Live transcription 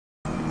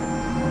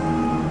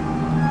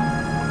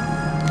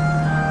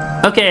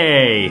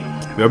Okay,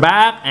 we're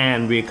back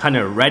and we're kind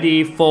of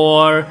ready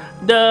for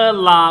the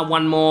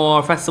one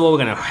more festival we're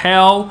gonna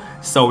held.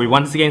 So we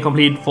once again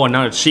complete for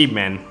another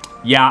achievement.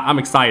 Yeah, I'm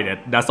excited.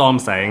 That's all I'm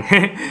saying.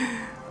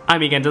 I mean,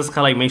 we can just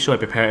kind of like make sure I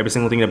prepare every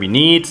single thing that we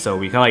need. So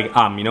we kind of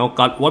like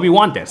got what we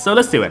wanted. So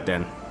let's do it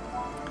then.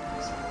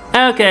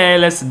 Okay,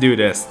 let's do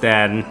this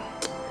then.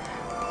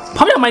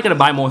 Probably I might gonna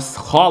buy more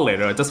card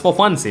later just for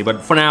funsy,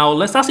 but for now,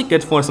 let's actually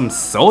get for some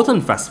Sultan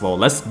Festival.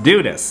 Let's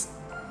do this.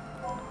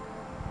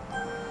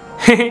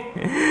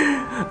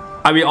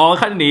 I mean, all I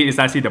kind of need is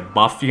actually the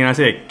buff. You can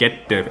actually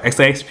get the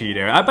extra XP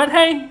there. But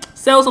hey,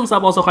 sell some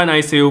stuff also quite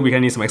nice too. We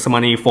can need some extra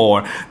money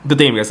for the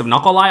thing because I'm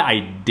not gonna lie, I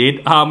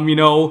did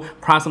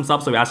craft some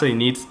stuff, so we actually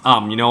need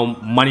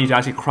money to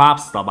actually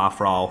craft stuff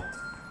after all.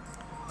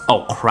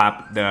 Oh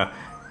crap!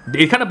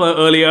 It kind of blurred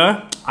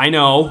earlier. I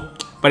know,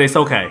 but it's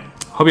okay.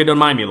 Hope you don't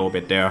mind me a little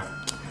bit there.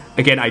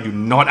 Again, I do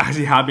not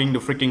actually having the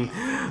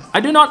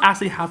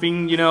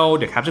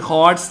capture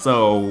cards,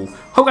 so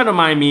hope you don't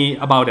mind me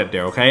about that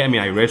there, okay? I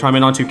mean, I really try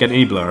not to get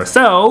any blur.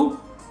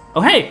 So,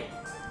 oh hey,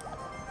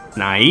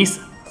 nice.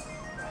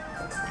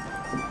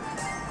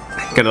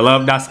 Kinda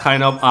love that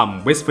kind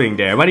of whispering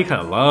there. Really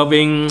kinda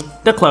loving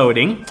the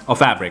clothing or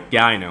fabric.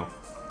 Yeah, I know.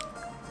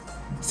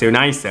 So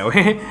nice though.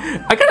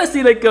 I kinda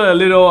see like a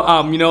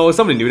little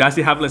something new that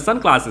actually have like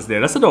sunglasses there.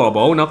 That's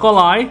adorable, not gonna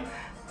lie.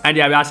 And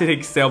yeah, we actually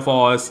take sale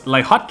for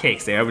like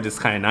hotcakes there, which is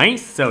kind of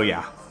nice. So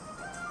yeah.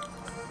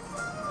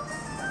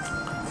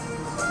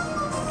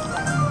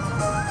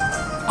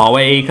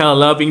 Always kind of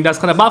loving that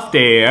kind of buff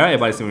there.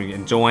 Everybody's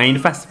enjoying the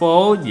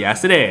festival.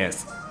 Yes, it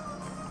is.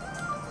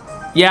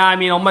 Yeah, I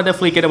mean, I'll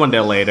definitely get one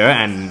there later.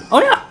 And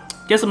oh yeah,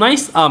 get some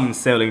nice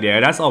selling there.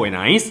 That's always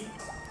nice.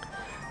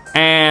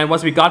 And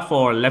what we got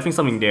for leveling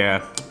something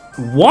there?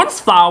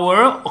 Once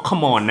flower? Oh,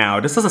 come on now,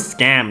 this is a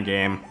scam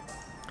game.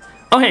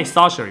 Okay,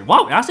 Sorcery.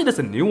 Wow, actually there's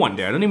a new one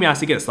there. I don't even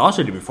actually get a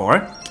Sorcery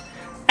before.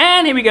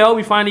 And here we go,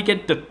 we finally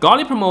get the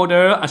Godly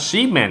Promoter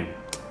achievement.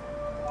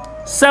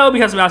 So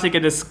because we actually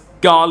get this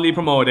Godly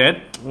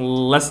Promoted,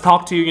 let's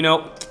talk to,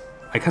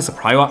 I can't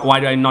surprise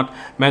why did I not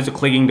manage to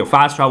clicking the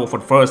fast travel for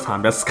the first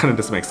time. That's kind of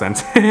doesn't make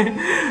sense.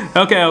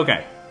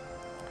 Okay.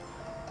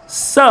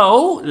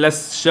 So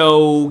let's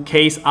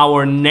showcase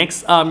our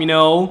next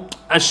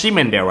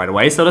achievement there right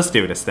away. So let's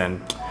do this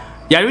then.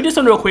 Yeah, let me do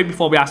something real quick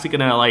before we actually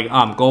gonna like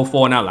go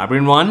for now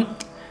labyrinth one.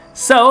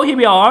 So here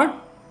we are.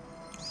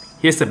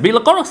 Here's the big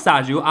Lagoro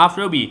statue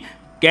after we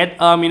get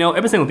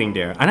every single thing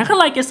there. And I kinda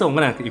like it, so I'm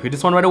gonna equip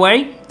this one right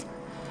away.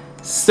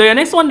 So the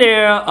next one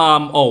there,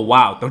 oh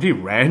wow, 30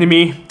 rare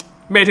enemy.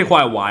 May take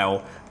quite a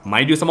while.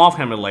 Might do some off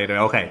camera later.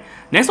 Okay.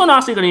 Next one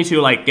actually gonna need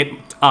to like get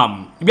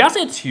we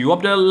actually have 2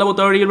 of the level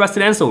 30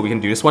 residents, so we can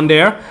do this one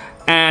there.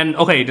 And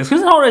okay, this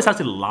is already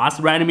actually the last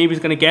rare enemy we're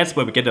gonna get,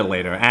 but we get it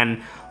later.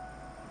 And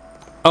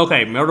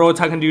okay, Mirror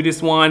I can do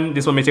this one.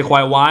 This one may take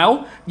quite a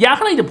while. Yeah, I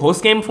can like the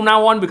post game from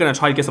now on. We're gonna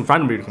try to get some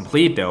fragment to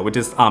complete though, which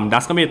is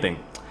that's gonna be a thing.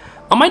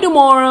 I might do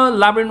more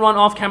labyrinth run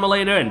off camera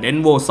later, and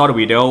then we'll start the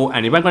video.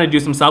 And if I'm gonna do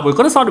some stuff, we're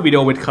gonna start the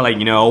video with like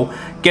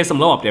get some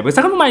level up there. Because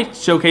I might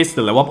showcase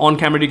the level up on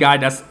camera to you guys.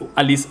 That's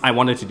at least I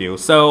wanted to do.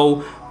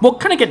 So we'll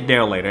kind of get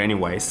there later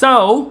anyway.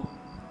 So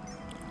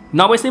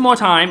not wasting more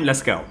time.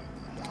 Let's go.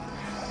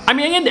 I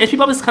mean, again, the HP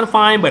buff is kind of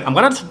fine, but I'm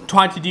gonna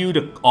try to do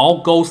the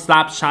all gold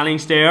slap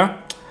challenge there.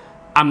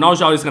 I'm not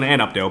sure how it's gonna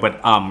end up though, but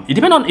it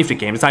depends on if the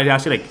game decides to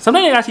actually like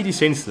sometimes they actually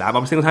change slap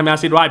every single time I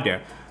actually drive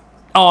there.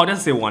 Oh,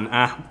 that's the one.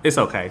 It's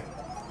okay.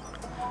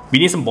 We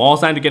need some ball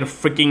sand to get a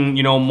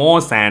freaking more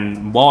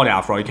sand ball there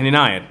after all. You can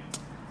deny it.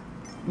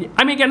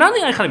 I mean, again, another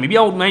thing I kind of maybe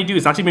I might do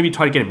is actually maybe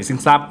try to get a missing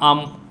slap.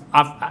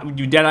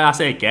 You dare I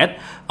say I get.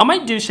 I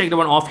might do check the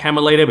one off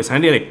camera later, but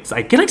like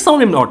I get like some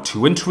of them are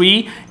 2 and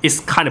 3. It's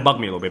kind of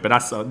bugged me a little bit, but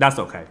that's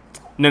okay.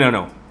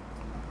 No.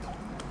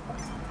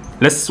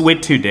 Let's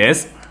switch to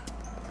this.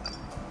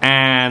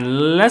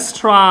 And let's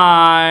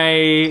try,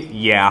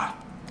 yeah.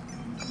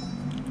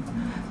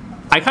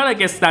 I kind of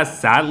guess that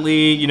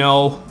sadly,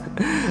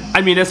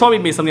 I mean, there's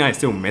probably something I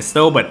still miss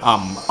though, but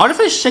I'll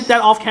definitely check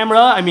that off camera.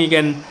 I mean,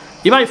 again,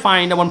 if I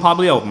find that one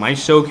probably I might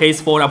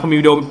showcase for the upcoming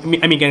video. I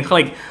mean, again,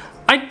 like,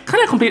 I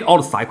kind of complete all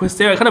the side quests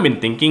there. I kind of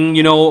been thinking,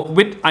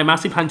 I'm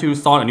actually planning to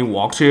start a new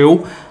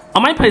walkthrough. I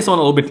might play this one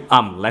a little bit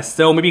less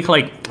so, maybe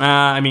like,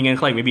 I mean,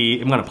 again, like maybe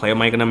I'm gonna play, I'm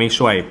gonna make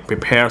sure I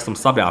prepare some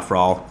stuff there after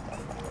all.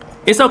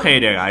 It's okay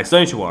there guys,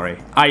 don't you worry.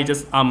 I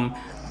just hung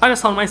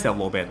myself a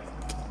little bit.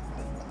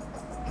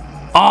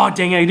 Oh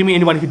dang it, I didn't mean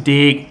anyone could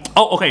dig.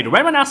 Oh okay, the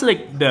red one actually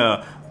like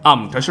the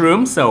treasure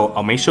room, so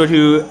I'll make sure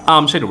to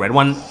check the red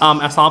one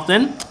as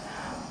often.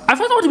 I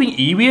thought it was being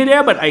easier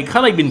there, but I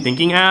kinda like been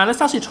thinking, let's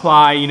actually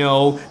try,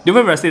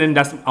 different resident.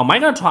 That's I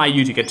might gonna try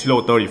you to get to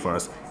level 30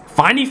 first.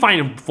 Finally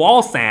find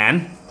fall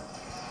sand.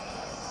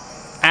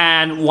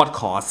 And what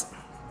cost?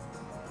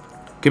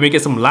 Can we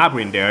get some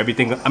labyrinth there?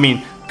 Everything. I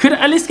mean, could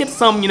at least get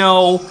some,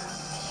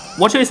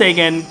 what should I say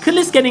again? Could at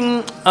least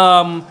getting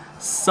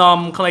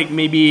some like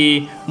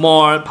maybe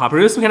more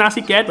papyrus we can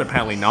actually get, but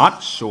apparently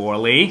not.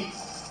 Surely.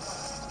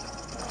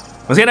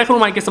 Once again, I kind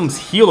of might get some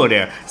healer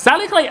there.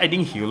 Sadly, like I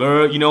think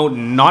healer, you know,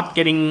 not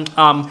getting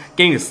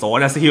the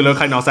sword as a healer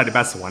kind of not the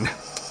best one,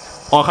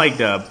 or like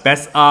the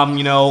best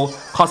you know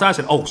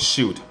concentration. Oh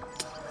shoot,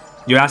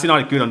 you're actually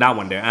not good on that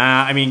one there.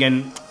 I mean,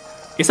 again,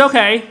 it's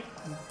okay.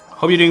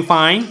 Hope you're doing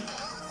fine.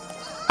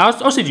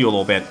 I'll see you a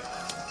little bit.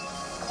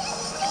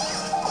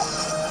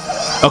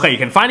 Okay, you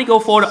can finally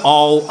go for the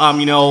all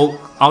you know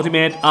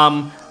ultimate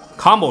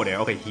combo there.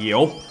 Okay,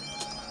 heal.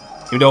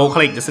 Even though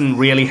like doesn't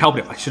really help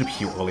it. I should have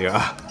healed earlier.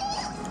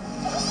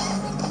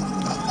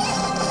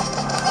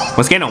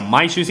 Once again, I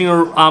might choosing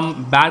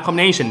a bad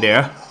combination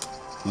there.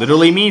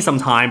 Literally me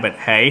sometime, but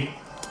hey.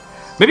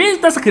 Maybe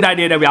that's a good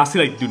idea that we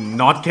actually like do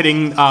not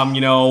getting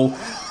you know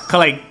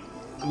like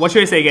what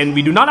should I say again?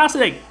 We do not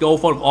actually like go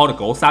for all the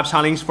gold stab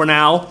challenge for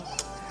now.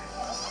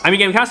 I mean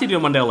again, we can actually do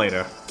them one day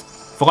later.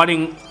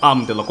 Forgetting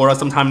the Lagora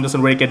sometimes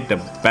doesn't really get the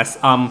best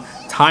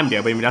time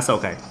there, but I mean that's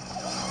okay.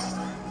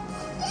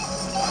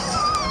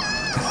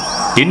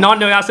 Did not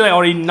know actually I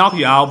already knocked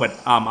you out, but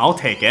I'll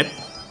take it.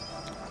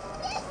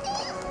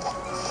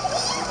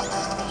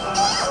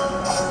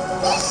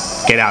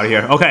 Get out of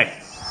here. Okay.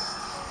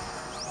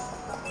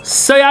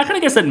 So yeah, I kind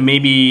of guess that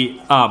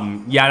maybe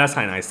yeah, that's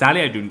kind of nice.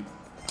 Sadly, I do.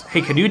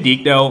 Hey, can you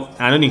dig though?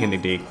 I don't think you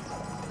can dig.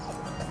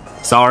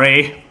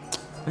 Sorry.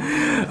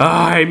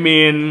 I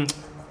mean,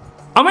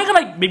 I'm gonna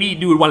like maybe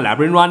do one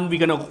labyrinth run. We're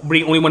gonna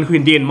bring only one who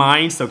can dig in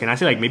mind, so can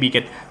actually like maybe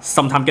get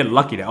sometime get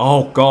lucky there.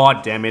 Oh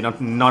god damn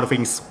it! Not a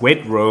freaking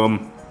sweat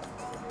room.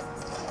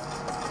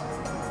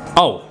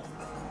 Oh,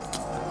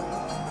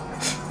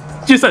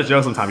 just a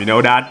joke sometime, you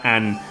know that.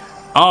 And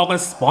oh, gonna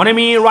spawn at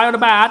me right on the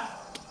bat.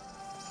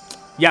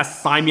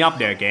 Yes, sign me up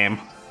there, game.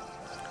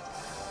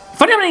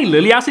 Funny enough,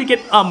 Lily actually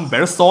get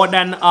better sword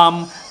than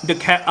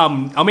the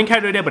our main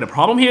character there, but the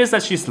problem here is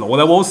that she's low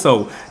level,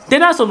 so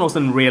that also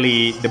wasn't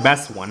really the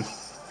best one.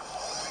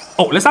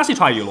 Oh, let's actually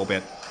try you a little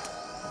bit.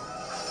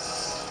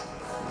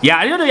 Yeah,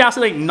 I know you're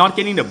actually like not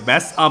getting the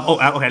best. Oh,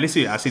 okay, at least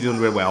you're actually doing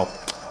really well.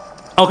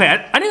 Okay,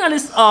 I think at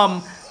least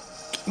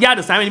yeah,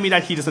 the sign enemy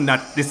that he doesn't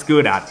that is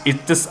good at.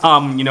 It's just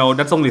you know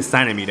that's only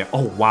sign enemy there.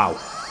 Oh wow.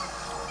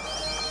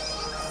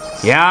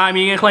 Yeah, I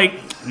mean it's like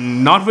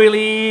not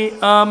really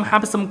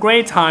having some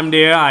great time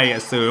there, I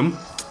assume.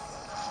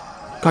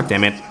 God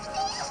damn it.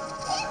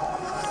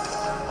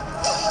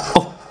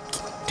 Oh,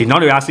 did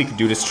not actually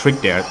do this trick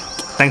there.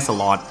 Thanks a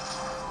lot.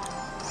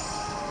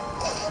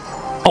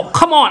 Oh,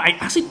 come on! I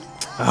actually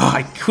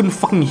I couldn't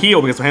fucking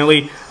heal because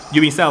apparently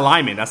you reset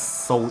alignment. That's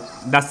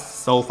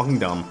so fucking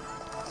dumb.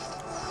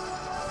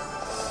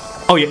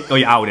 Oh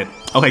you outed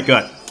it. Okay,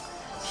 good.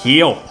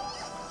 Heal.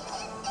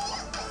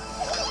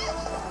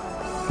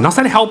 Not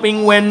that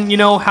helping when, you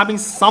know, having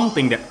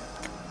something that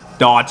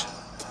dodge.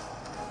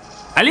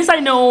 At least I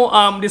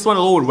know this one a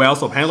little bit well,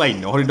 so apparently I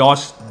know how to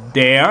dodge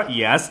there,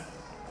 yes.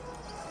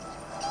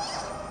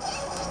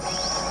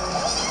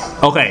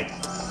 Okay.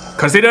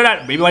 Consider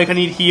that maybe I can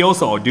need heal,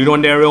 so I'll do it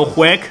on there real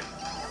quick.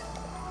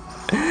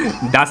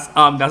 That's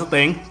the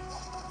thing.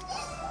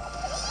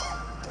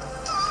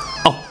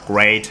 Oh,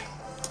 great.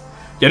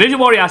 Yeah, don't you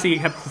worry, I actually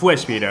have full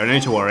HP there,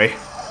 don't you worry.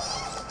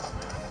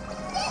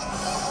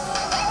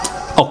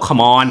 Oh,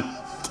 come on.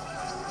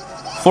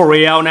 For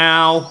real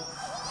now?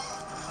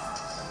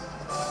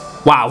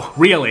 Wow,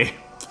 really?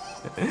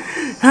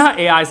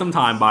 AI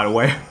sometime, by the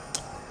way.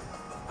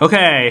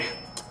 Okay.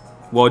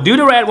 We'll do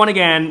the red one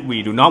again.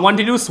 We do not want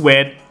to do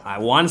sweat. I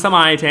want some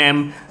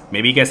item.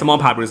 Maybe get some more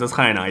papyrus, that's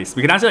kind of nice.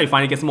 We can actually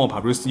finally get some more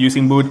papyrus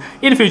using boot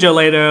in the future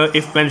later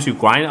if we manage to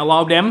grind a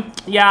lot of them.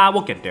 Yeah,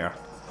 we'll get there.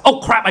 Oh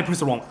crap, I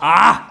pressed the wrong.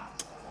 Ah!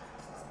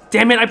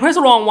 Damn it, I pressed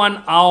the wrong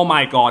one. Oh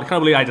my god, I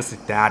can't believe I just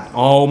did that.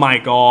 Oh my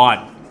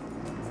god.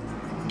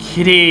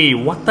 Kitty,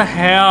 what the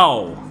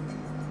hell?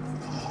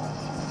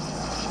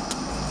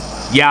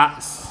 Yeah,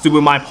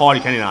 super my party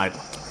candidate.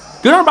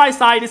 Good on the bright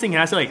side, this thing can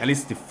actually like at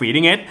least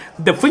defeating it.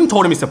 The thing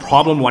totem is the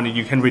problem one that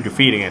you can be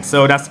defeating it,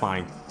 so that's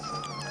fine.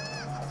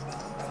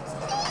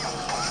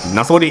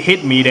 Not so they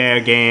hit me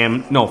there,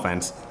 game. No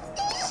offense.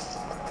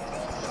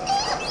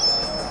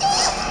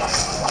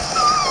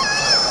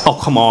 Oh,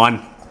 come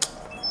on.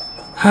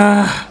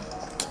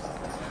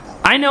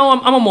 I know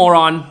I'm a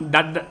moron.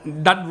 That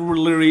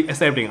literally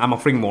is everything. I'm a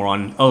freaking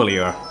moron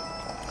earlier.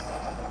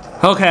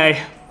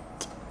 Okay.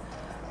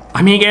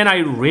 I mean, again, I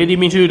really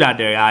mean to do that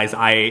there, guys.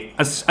 I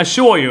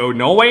assure you,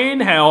 no way in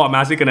hell I'm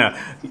actually gonna,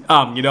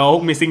 you know,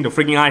 missing the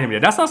freaking item there.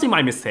 That's not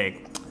my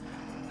mistake.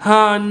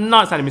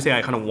 Not exactly a mistake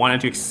I kind of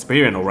wanted to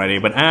experience already,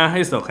 but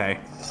it's okay.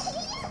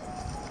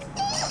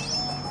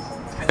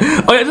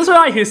 Oh yeah, just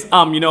realized his,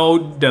 you know,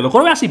 the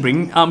Lagora actually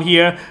bring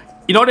here.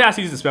 In order to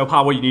actually use the spell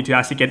power, you need to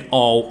actually get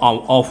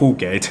all full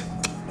gate.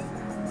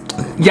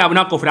 Yeah, we're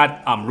not go for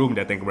that room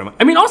there, thank you very much.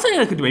 I mean, also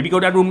I could maybe go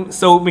to that room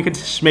so we could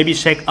maybe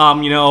check,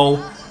 you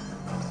know.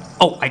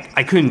 Oh,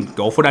 I couldn't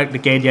go for the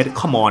gate yet.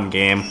 Come on,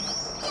 game.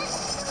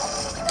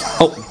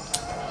 Oh,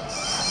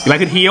 if I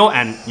could heal,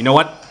 and you know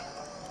what?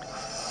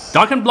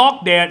 Dart can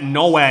block there.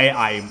 No way,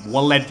 I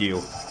won't let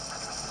you.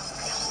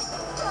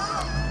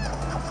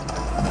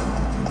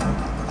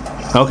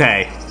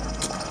 Okay.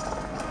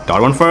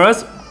 Dart one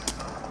first.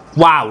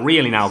 Wow,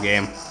 really now,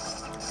 game.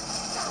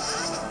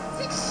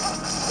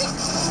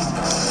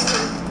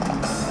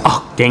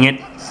 Oh, dang it.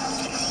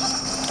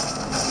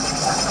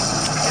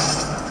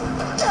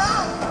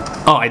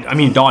 Oh, I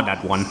mean, dodge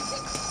that one.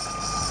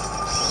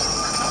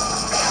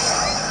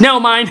 Never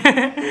mind.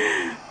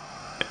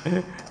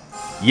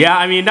 Yeah,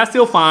 I mean, that's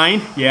still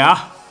fine.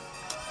 Yeah.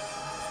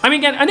 I mean,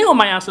 again, I think I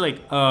might actually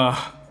like,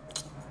 I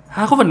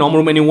have a normal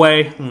room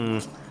anyway.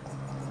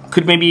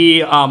 Could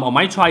maybe, I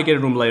might try to get a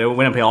room later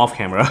when I play off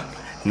camera.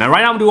 Now,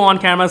 right now I'm doing on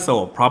camera,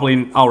 so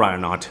probably alright or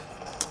not.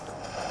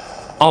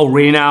 Oh,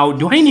 really now?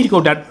 Do I need to go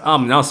that,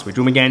 now switch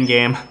room again,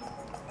 game?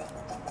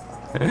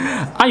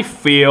 I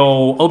feel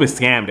a little bit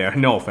scammed there,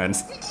 no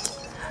offense.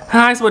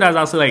 I suppose that's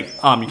also like,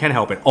 you can't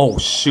help it. Oh,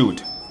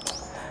 shoot.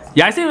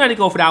 Yeah, I think I'm gonna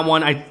go for that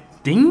one. I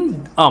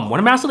think, what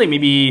I'm actually like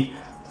maybe,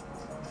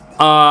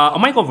 I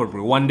might go for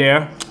blue one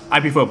there.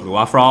 I prefer blue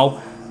after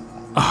all.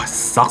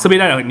 Sucks a bit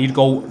that I need to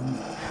go.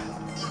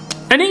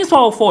 I think it's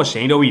for a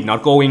shame that we're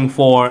not going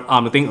for,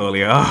 the thing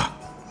earlier.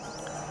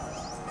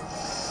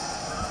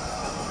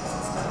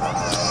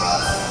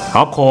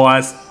 Of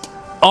course.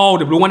 Oh,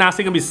 the blue one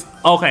actually gonna be,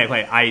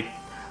 okay,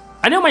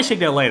 I know I might check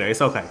that later,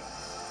 it's okay.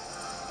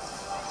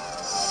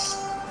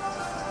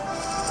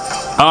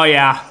 Oh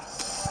yeah,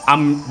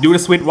 I'm doing the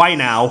switch right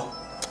now.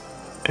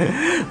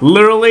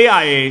 Literally,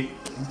 I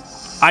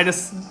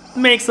just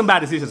make some bad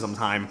decisions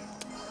sometimes.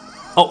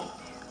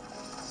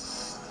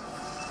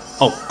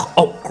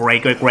 Oh,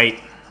 great.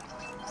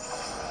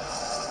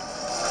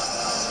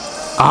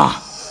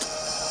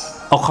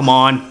 Oh, come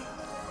on.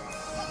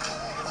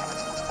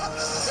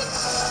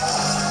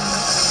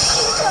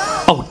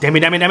 Oh, damn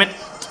it.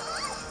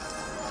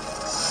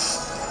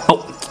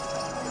 Oh.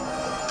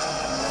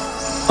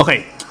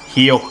 Okay,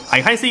 heal.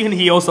 I can't see you can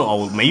heal, so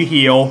I'll make you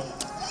heal.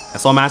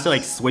 That's why I'm actually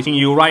like switching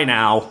you right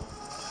now.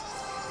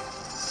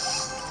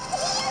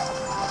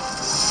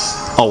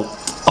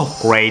 Oh,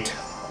 great.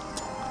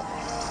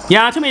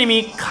 Yeah, too many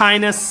me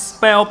kind of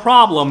spell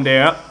problem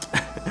there.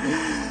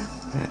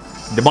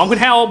 The bomb could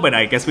help, but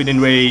I guess we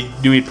didn't really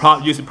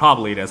use it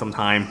properly there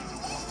sometime.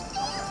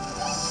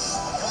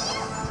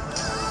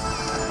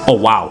 Oh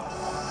wow.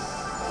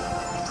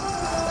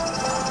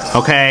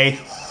 Okay.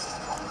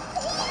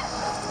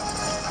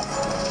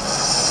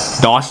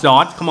 Dodge.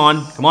 Come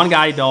on,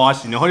 guy,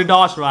 dodge. You know how to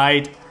dodge,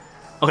 right?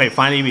 Okay,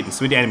 finally we can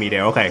switch the enemy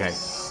there. Okay.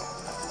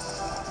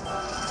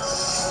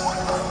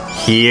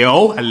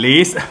 Heal, at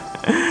least.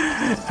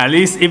 At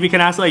least if we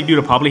can actually like, do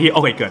the properly here.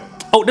 Okay, good.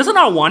 Oh, there's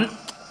another one.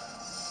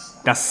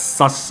 That's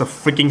such a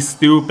freaking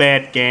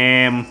stupid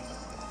game.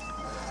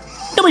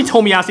 Nobody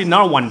told me actually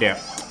another one there.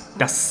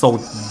 That's so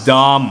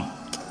dumb.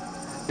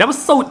 That was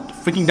so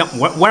freaking dumb.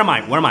 Where am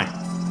I?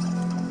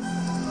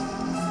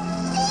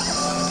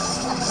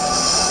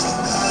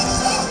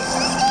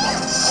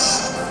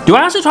 Do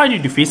I actually try to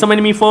defeat some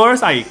enemy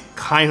first? I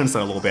kind of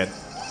concerned a little bit.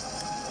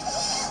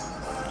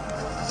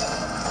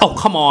 Oh,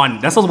 come on.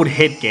 That's supposed to be a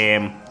hit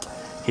game.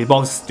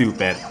 Hitbox is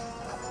stupid.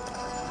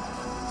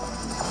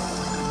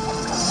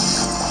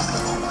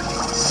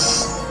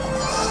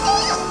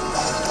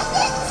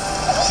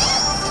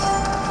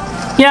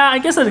 Yeah, I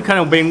guess it's kind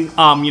of been,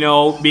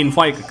 being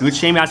quite a good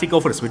shame. I actually go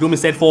for the switch room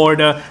instead for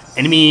the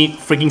enemy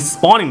freaking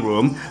spawning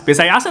room. Because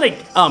I actually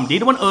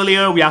did one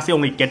earlier, we actually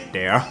only get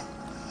there.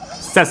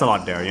 Says a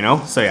lot there, you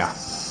know? So yeah.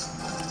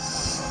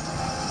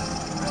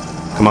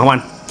 Come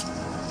on.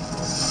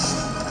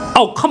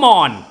 Oh, come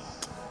on!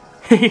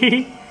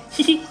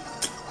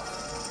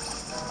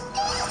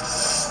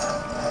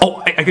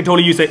 Oh, I can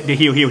totally use it. The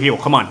heal.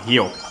 Come on,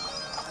 heal.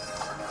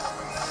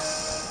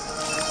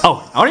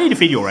 Oh, I already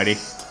defeated you already.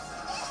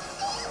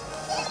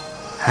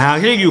 I'll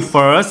heal you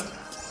first.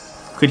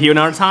 Could heal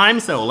another time,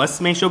 so let's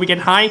make sure we get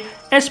high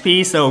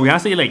HP. So we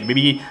actually like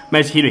maybe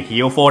manage to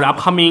heal for the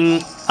upcoming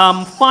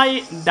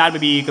fight. That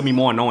maybe gonna be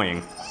more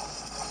annoying.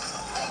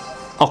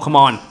 Oh, come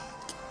on.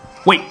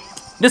 Wait,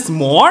 there's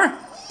more?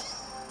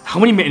 How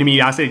many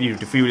enemies actually need to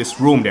defeat this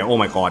room there? Oh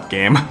my god,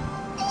 game.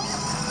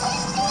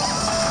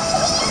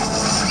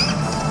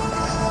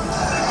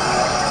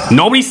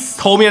 Nobody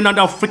told me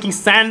another freaking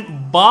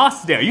sand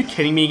boss there. Are you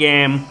kidding me,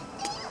 game?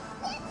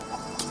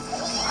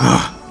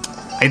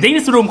 I think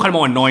this room kind of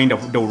more annoying the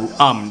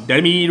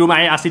enemy room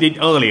I actually did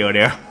earlier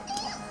there.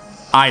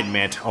 I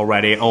admit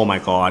already. Oh my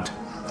god.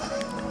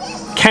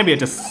 Can't be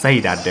just say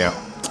that there.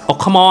 Oh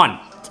come on.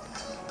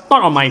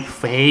 Not on my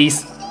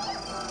face.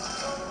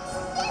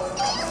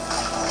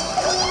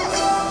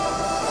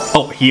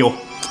 Oh, heal.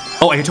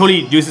 Oh, I can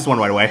totally use this one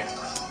right away.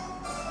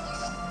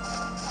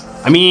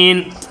 I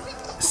mean,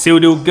 still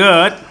do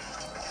good.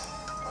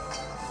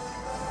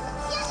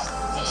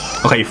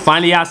 Okay,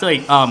 finally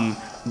actually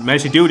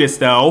managed to do this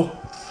though.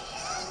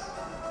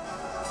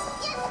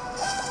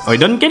 Oh, you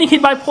don't getting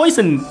hit by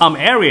poison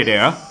area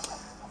there.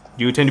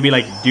 You tend to be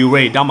like do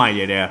really dumb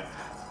idea there.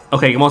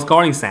 Okay, more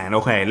scarring sand.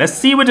 Okay, let's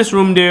see what this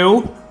room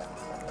do.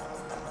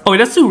 Oh,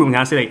 that's two rooms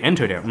actually like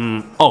enter there.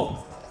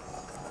 Oh.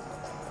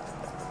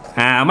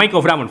 I might go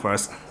for that one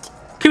first.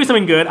 Could be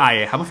something good,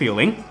 I have a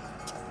feeling.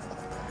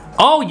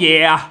 Oh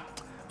yeah.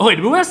 Okay,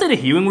 the room actually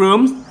the healing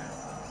rooms.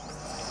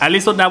 At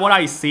least so that what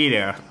I see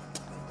there.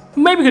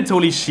 Maybe we could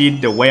totally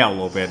cheat the way out a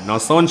little bit. No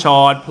stone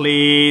shot,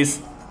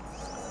 please.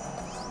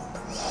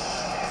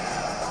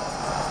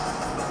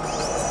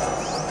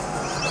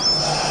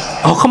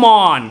 Oh, come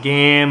on,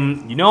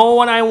 game. You know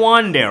what I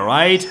want there,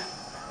 right?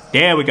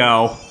 There we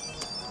go.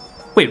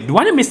 Wait, do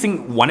I be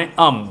missing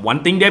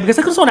one thing there? Because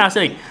I could sort of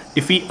actually like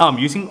defeat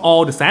using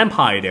all the sand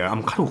pie there.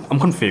 I'm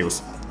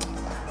confused.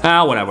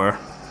 Whatever.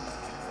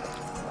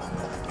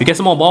 You get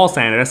some more ball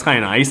sand, that's kinda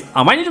nice.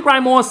 I might need to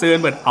grind more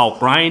soon, but I'll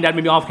grind that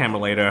maybe off camera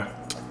later.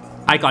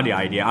 I got the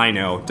idea, I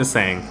know, just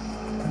saying.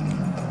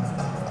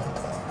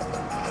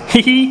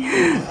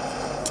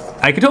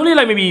 I could totally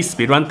like maybe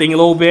speedrun thing a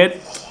little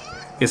bit.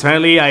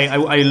 Apparently,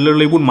 I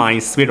literally wouldn't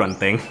mind speedrun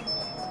thing.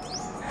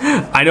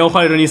 I know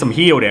I don't need some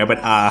heal there, but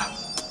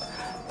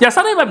yeah,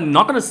 sometimes I'm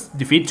not gonna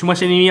defeat too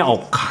much enemy.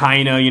 I'll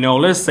kinda, you know,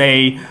 let's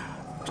say,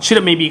 should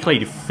have maybe like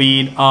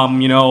defeat,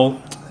 you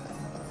know.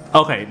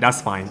 Okay,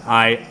 that's fine.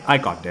 I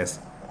got this.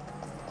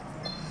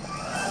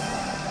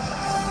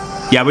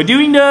 Yeah, we're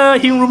doing the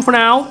healing room for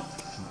now.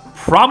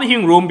 Probably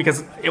healing room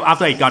because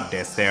after I got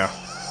this there.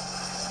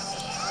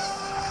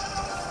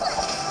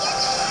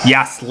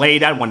 Yeah, slay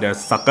that one there,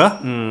 sucker.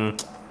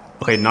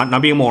 Okay,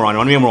 not being a moron,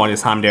 not being a moron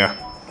this time there.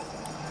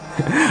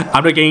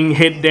 After getting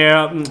hit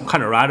there,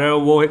 kind of rather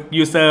will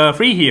use a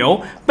free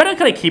heal, but I'm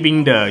kind of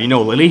keeping the, you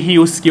know, lily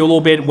heal skill a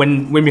little bit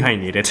when I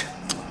need it.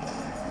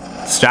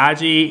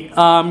 Strategy,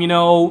 you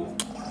know,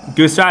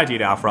 good strategy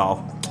there after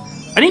all.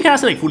 I think I can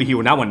actually like fully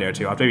heal that one there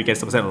too after we get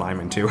some percent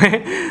alignment too.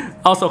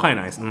 Also kind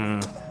of nice.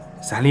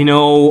 Sadly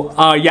no.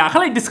 Yeah, kind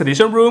of like this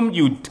condition room.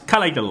 You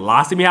kind of like the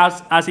last enemy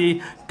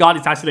actually got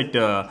is actually like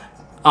the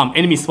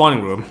enemy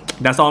spawning room.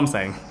 That's all I'm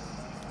saying.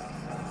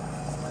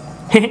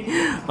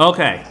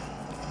 Okay.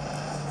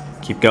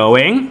 Keep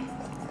going.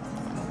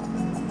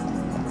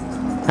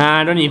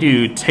 I don't need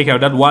to take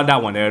out that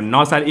one there.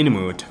 Not that in the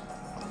mood.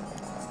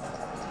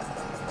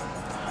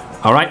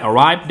 Alright,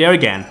 arrive there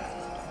again.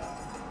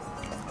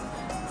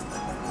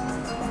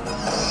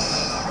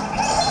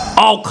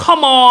 Oh,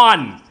 come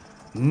on!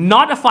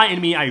 Not a fine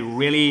enemy. I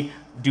really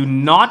do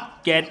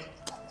not get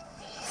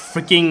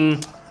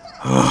freaking...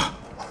 Oh!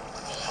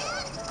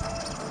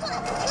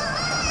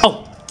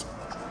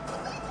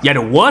 Yeah,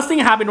 the worst thing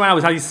happened when I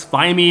was actually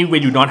spying me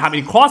when you don't have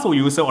any crossbow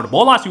user or the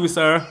bolas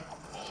user.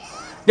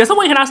 There's no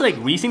way you can actually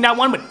like re-sync that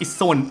one, but it's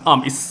so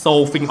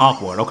freaking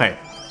awkward. Okay.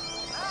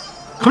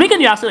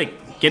 Can you actually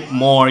like get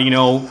more, you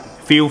know,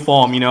 feel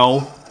form, you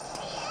know?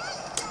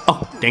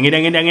 Oh, dang it.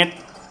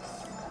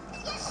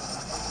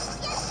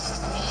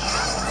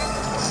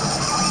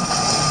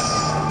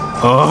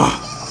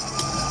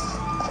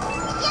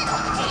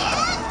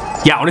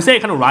 Yeah, honestly, I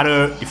kind of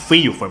rather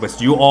defeat you first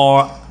because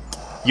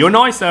you're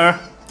noiser.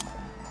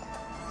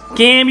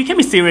 Game, you can't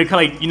be serious.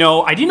 Like, you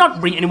know, I did not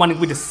bring anyone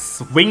with a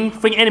swing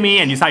enemy,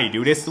 and you saw you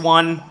do this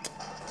one.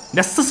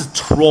 That's such a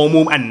troll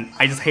move, and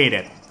I just hate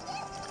it.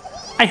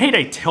 I hate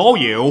I tell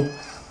you.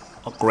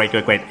 Oh, great.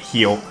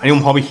 Heal. I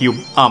think probably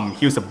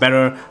heal's a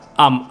better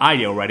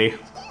idea already.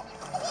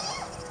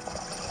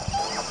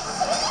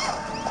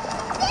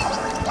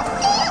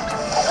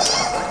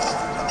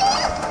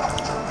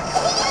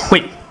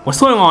 Wait, what's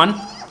going on?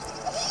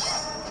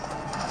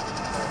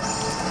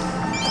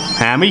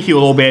 Let me heal a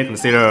little bit,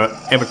 consider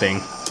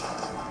everything.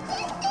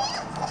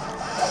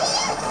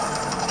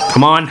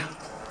 Come on.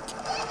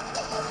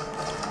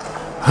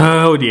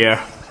 Oh dear.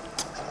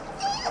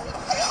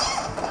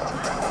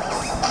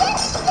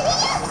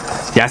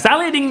 Yeah,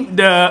 sadly I think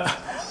I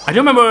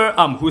don't remember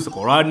who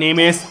Sakura name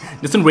is.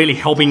 Doesn't really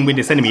helping with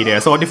this enemy there.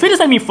 So defeat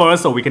this enemy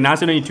first so we can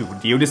actually need to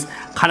deal this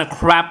kind of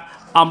crap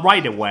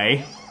right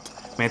away.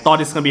 I thought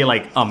this was gonna be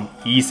like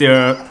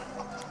easier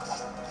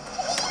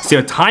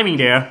timing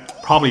there.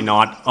 Probably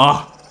not.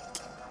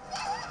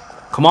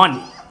 Come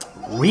on.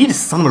 Read this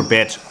son of a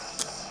bitch.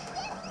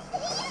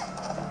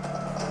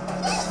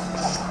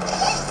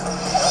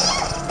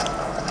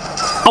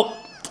 Oh!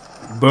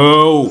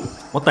 Boo!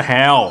 What the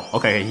hell?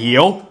 Okay,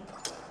 heal.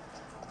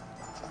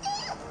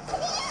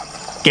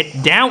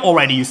 Get down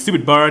already, you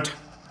stupid bird.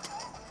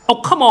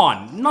 Oh, come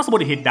on. I'm not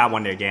supposed to hit that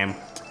one there, game.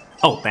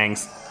 Oh,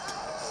 thanks.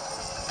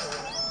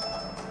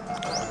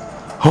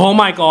 Oh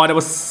my god,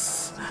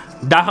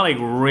 that like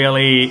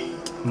really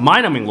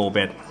mind-numbing a little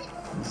bit.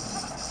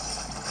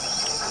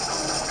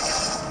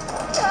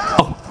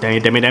 Oh,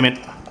 damn it.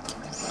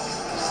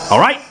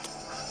 Alright.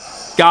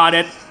 Got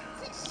it.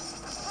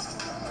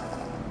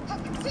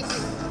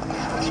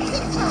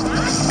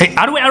 Hey,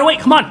 out of the way,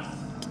 come on.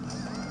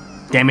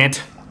 Damn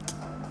it.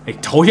 I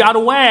told you out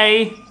of the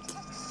way.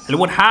 Look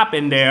what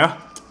happened there.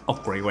 Oh,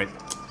 great, wait.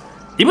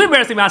 Even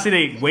embarrassing, actually,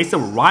 they wasted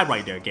a ride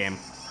right there, game.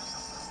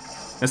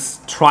 Let's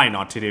try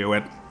not to do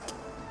it.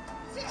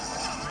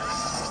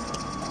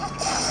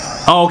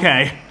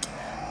 Okay.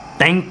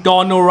 Thank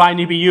God no ride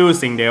need to be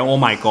using there. Oh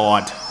my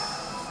god.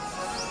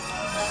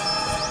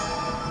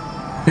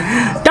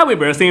 That would be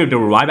embarrassing if the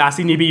ride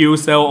actually need to be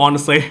used, so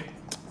honestly.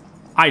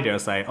 I dare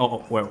say.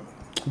 Oh, well.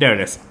 There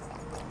it is.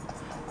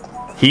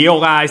 Heal,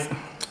 guys.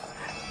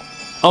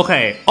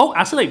 Okay. Oh,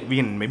 actually, we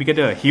can maybe get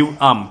the heal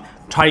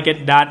try to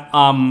get that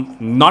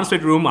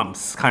non-straight room. I'm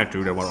kind of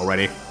through that one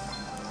already.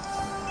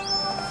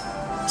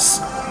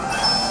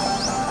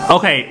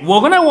 Okay,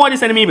 we're gonna avoid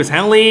this enemy, but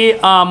apparently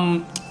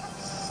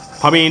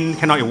probably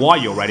cannot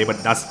avoid you already,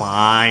 but that's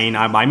fine.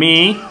 By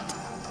me.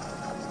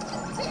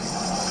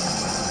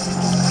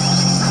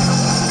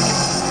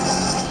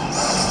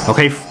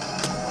 Okay,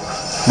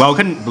 well,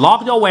 can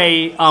block your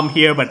way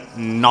here, but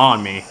not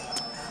on me.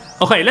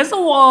 Okay, let's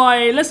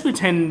avoid. Let's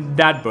pretend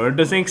that bird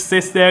doesn't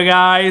exist there,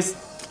 guys.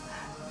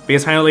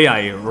 Because apparently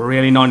I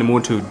really not in the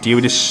mood to deal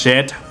with this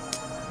shit.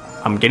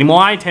 I'm getting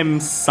more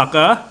items,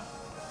 sucker.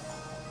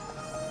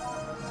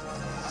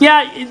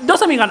 Yeah, it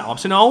doesn't mean kind of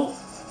optional.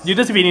 You're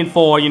just waiting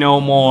for, you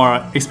know,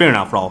 more experience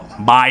after all.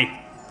 Bye.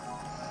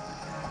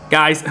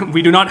 Guys,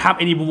 we do not have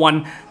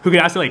anyone who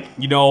can actually, like,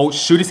 you know,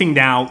 shoot this thing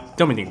down.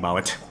 Don't even think about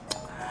it.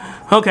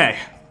 Okay.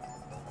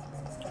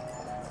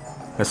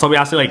 Let's hope we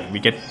actually, like, we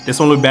get this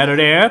one a little better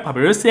there.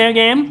 Papyrus there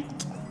game.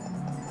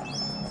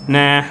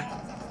 Nah.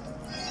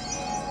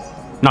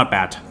 Not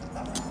bad.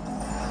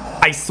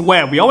 I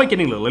swear, we're always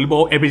getting a little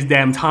bow every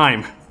damn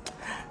time.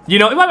 You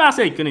know, if I'm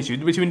actually gonna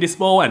shoot between this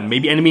bow and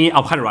maybe enemy,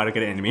 I'll kind of rather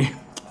get an enemy.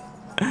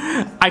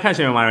 I can't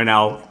change my mind right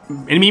now.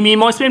 Enemy mean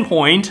more spin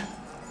point.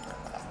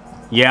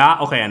 Yeah,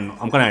 okay, and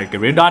I'm gonna get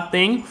rid of that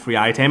thing. Free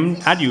item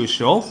as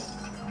usual.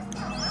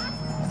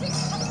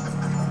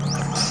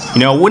 You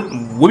know,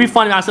 would be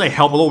fun to actually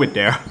help a little bit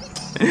there.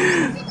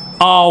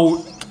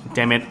 Oh,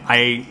 damn it!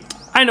 I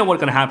know what's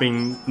gonna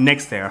happen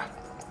next there.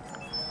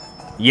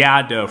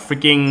 Yeah, the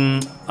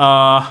freaking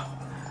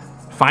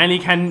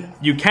finally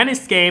you can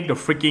escape the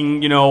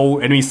freaking, you know,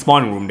 enemy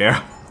spawn room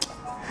there.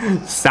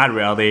 Sad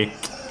reality.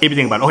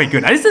 Everything about okay,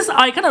 good.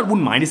 I kind of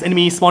wouldn't mind this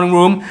enemy spawning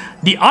room.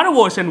 The other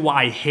version, what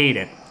I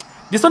hated.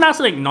 This one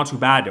actually, like, not too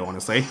bad though,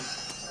 honestly.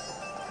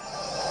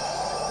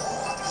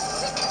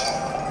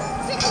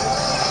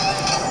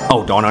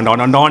 Oh, don.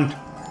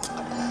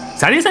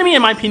 So this enemy,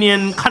 in my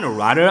opinion, kind of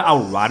I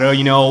would rather,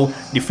 you know,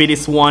 defeat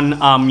this one,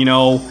 you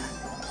know,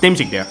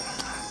 damaging there.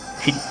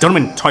 Hey, don't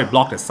even try to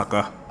block this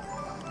sucker.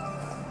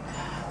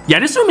 Yeah,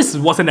 this room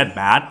wasn't that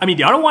bad. I mean,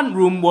 the other one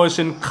room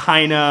version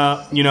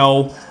kinda, you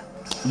know,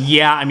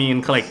 yeah, I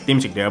mean, like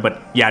damaging there,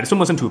 but yeah, this one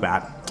wasn't too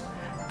bad.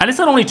 At least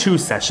only 2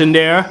 sessions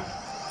there,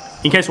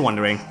 in case you're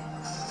wondering.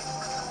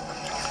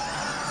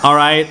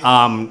 Alright,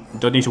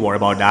 don't need to worry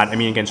about that. I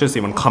mean, you can just see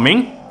one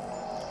coming.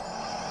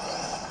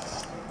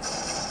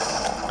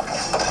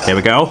 There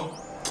we go.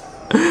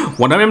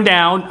 One of them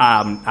down,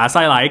 as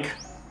I like.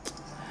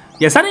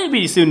 Yes, I think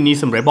we still need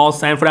some red ball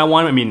sand for that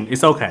one. I mean,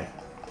 it's okay.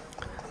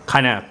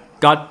 Kinda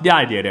got the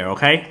idea there,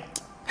 okay?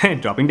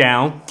 Dropping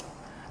down.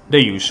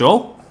 The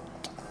usual.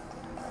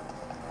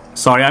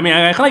 Sorry, I mean,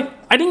 I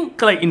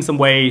think like in some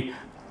way,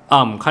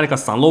 kind of got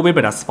stung a little bit,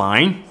 but that's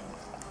fine.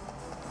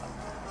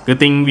 Good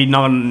thing we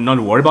not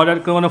worried about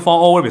that gonna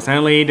fall over. But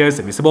suddenly there's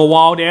a visible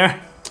wall there.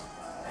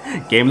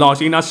 Game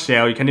logic in a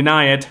nutshell, you can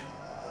deny it.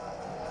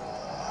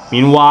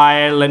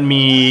 Meanwhile, let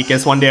me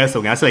guess one there, so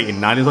we can actually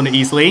ignite this one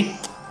easily.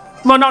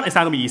 Well, not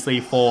exactly gonna be easily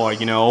for,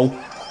 you know,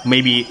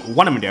 maybe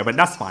one of them there, but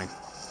that's fine.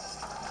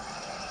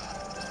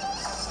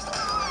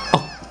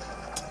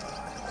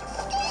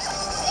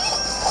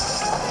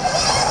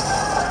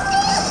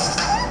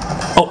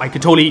 Oh, I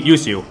could totally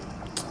use you.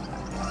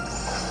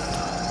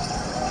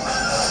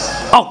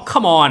 Oh,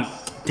 come on.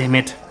 Damn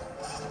it.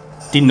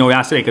 Didn't know you're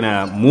actually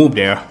gonna move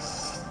there.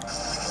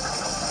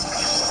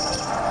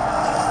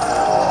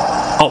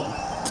 Oh.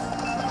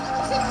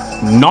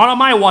 Not on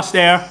my watch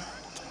there.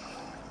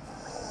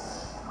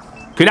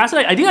 Could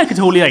actually, I think I could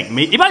totally, like,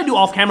 if I do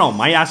off camera, I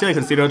might actually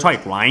consider try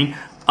to grind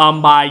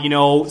by, you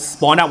know,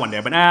 spawn that one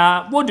there.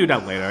 But we'll do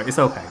that later. It's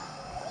okay.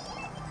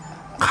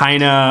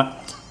 Kinda.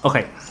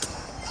 Okay.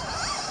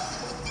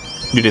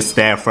 Do this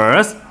there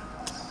first.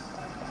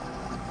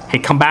 Hey,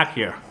 come back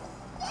here.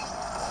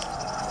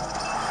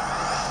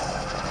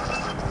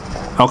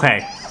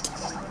 Okay.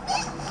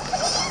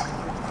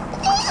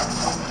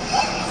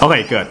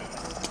 Okay, good.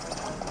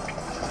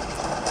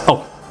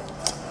 Oh.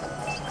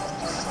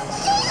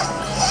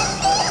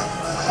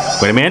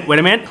 Wait a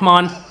minute, come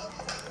on.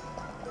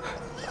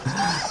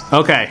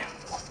 Okay.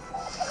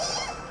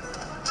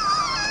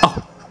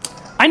 Oh.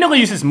 I'm not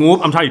gonna use this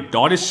move. I'm trying to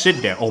dodge this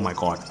shit there. Oh my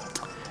god.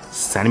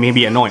 This enemy may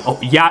be annoying. Oh,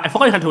 yeah, I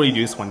forgot I can totally do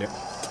this one there.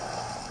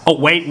 Oh,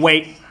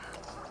 wait.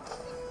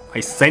 I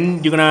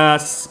said you're gonna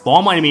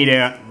spawn my enemy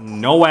there.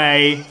 No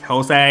way,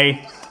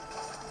 Jose.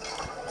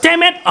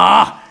 Damn it!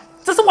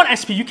 Just 1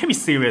 HP. You can't be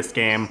serious,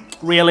 game.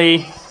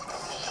 Really?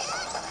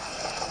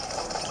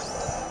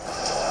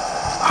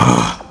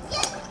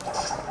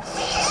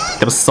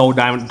 That was so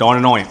darn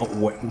annoying. Oh,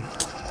 wait.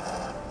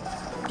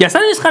 Yes,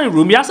 that is kind of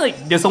room. Yes,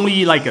 like there's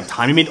only like a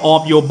time limit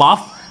of your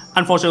buff.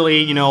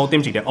 Unfortunately, you know,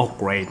 damaging there. Oh,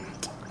 great.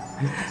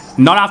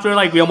 Not after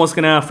like we almost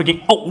gonna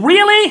freaking. Oh,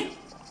 really?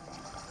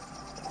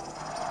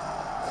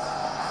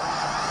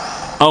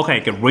 Okay,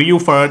 get Ryu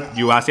first.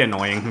 You actually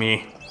annoying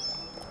me.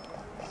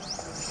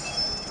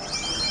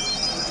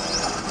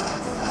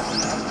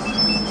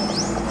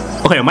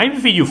 Okay, I might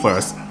defeat you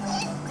first.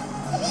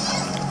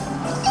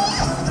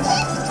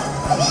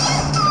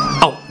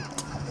 Oh,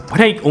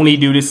 can I only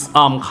do this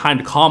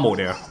kind of combo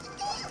there?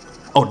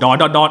 Oh,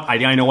 dot. I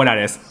think I know what that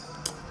is.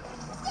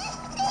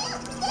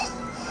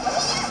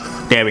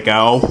 There we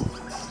go.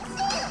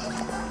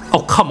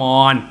 Oh, come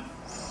on.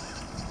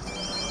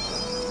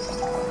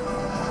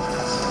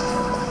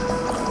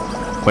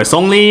 But it's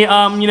only,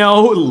 you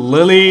know,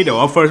 Lily,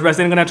 the first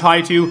resident, gonna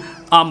try to,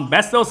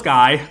 best those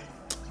guy.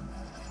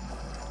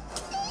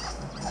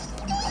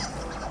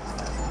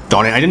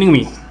 Darn it, I didn't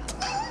even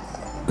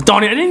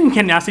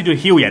actually do a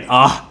heal yet.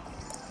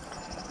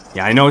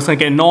 Yeah, I know it's gonna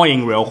get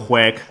annoying real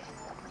quick.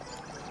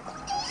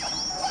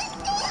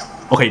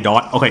 Okay,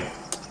 dot, okay.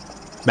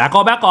 Back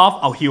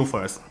off, I'll heal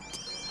first.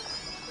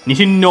 Need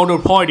to know the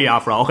priority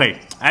after all. Okay,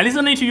 at least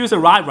I need to use a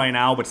ride right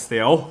now, but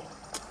still.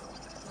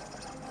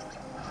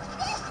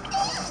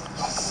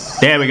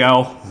 There we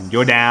go,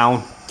 you're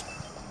down.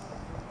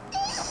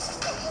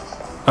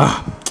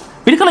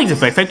 With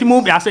the effective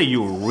move, actually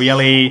you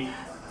really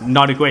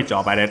not a great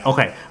job at it.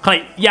 Okay,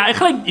 yeah, I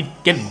kind of it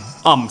get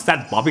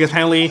set buff because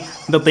apparently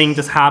the thing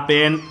just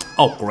happened.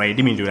 Oh great,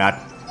 didn't mean to do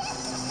that.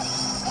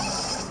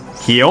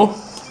 Heal.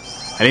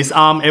 At least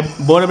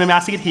both of them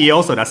actually get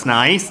heal, so that's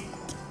nice.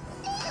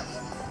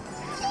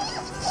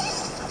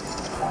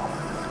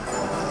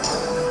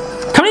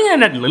 Coming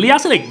in at Lily,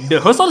 actually like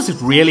her style is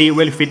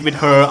really fit with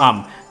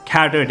her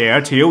character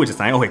there too, which is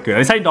nice. Okay, good. At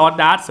least I dodged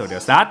that, so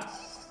there's that.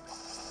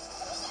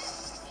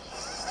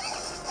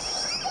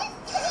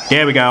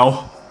 There we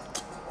go.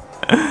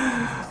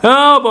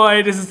 Oh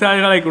boy, this is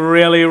like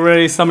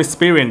really some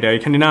experience there. You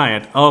can deny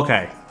it.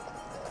 Okay.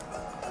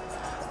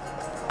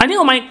 I think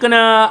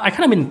I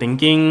kind of been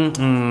thinking,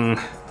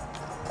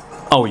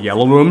 oh,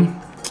 yellow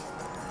room.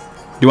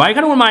 Do I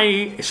kind of want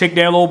my shake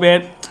there a little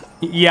bit?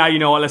 Yeah, you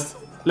know what,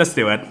 let's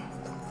do it.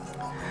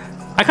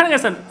 I kind of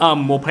guess that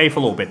we'll play for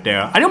a little bit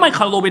there. I don't mind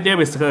cut a little bit there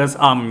because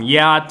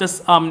yeah,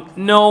 just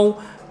no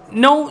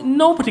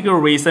particular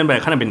reason, but I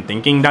kind of been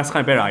thinking that's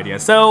kind of a better idea.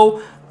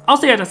 So I'll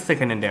stay just a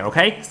second in there,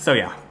 okay? So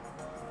yeah.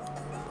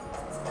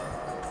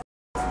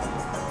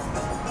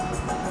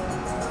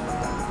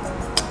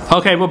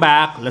 Okay, we're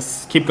back.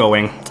 Let's keep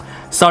going.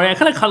 Sorry, I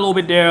kind of cut a little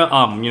bit there.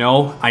 You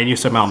know, I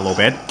used to mount a little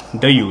bit,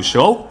 the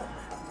usual.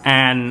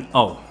 And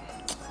oh,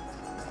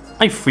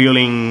 I'm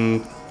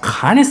feeling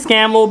kind of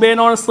scammed a little bit,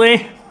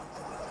 honestly.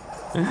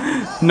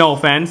 No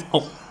offense.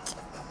 Oh,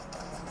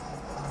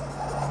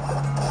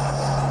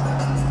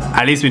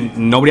 at least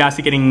nobody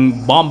actually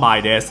getting bombed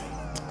by this.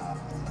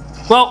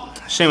 Well,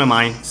 shame on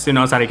mine. Still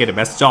knows how to get the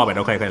best job at.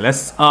 Okay,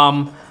 let's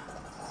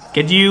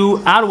get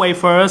you out of the way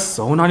first.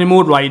 So not in the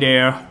mood right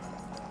there.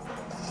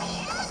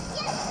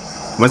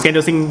 Once again,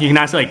 those things you can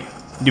actually like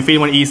defeat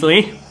one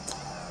easily.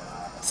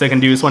 So you can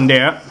do this one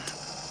there.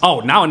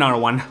 Oh, now another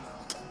one.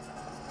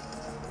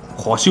 Of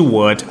course you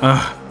would.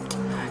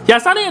 Yeah,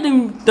 sadly I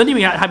don't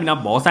even have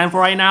enough ball stand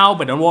for right now,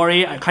 but don't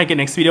worry. I can get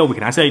next video. We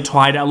can actually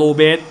try that a little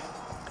bit.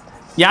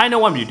 Yeah, I know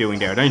what you're doing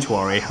there. Don't you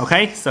worry.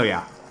 Okay, so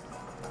yeah.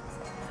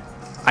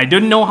 I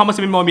don't know how much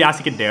more we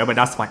actually get there, but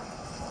that's fine.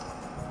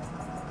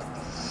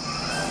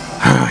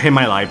 In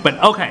my life, but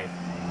okay.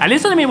 At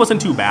least the enemy wasn't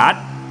too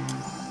bad.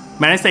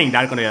 Man, I'm saying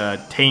that's gonna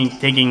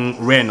taking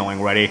really annoying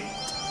already.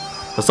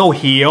 So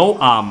heal.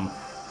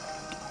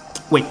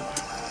 Wait.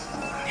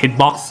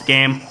 Hitbox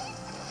game.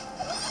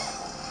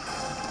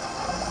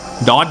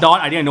 Dot.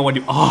 I didn't know what to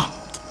do. Oh,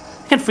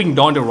 I can't freaking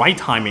dodge the right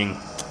timing.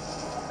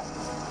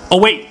 Oh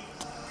wait.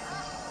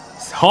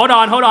 Hold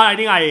on. I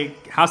think I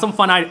have some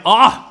fun.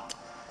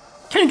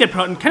 Can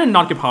I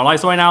not get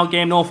paralyzed right now?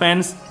 Game, no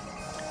offense.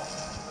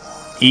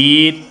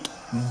 Eat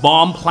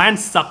bomb plant,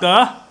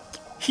 sucker.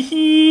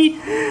 Hehe.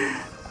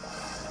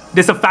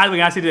 There's a fact we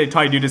can actually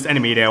try to do this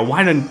enemy there.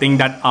 Why didn't I think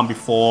that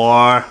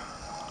before?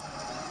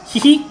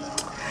 Hehe.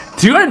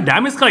 200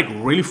 damage is like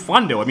really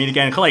fun though. I mean,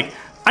 again, like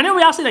I know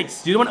we actually like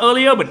did one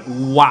earlier, but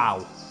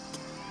wow.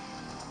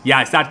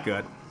 Yeah, it's that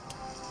good.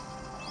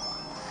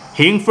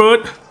 Healing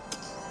fruit.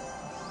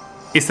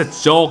 It's a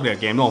joke there,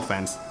 game. No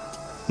offense.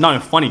 Not a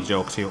funny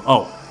joke too.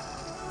 Oh.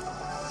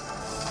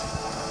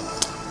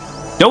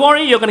 Don't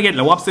worry, you're gonna get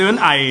level up soon.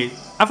 I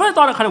first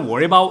thought I kind of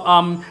worried about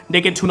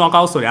they get 2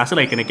 knockouts, so they're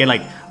actually like gonna get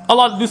like a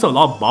lot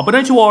of buff. But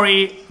don't you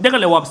worry, they're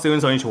gonna level up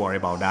soon, so don't you worry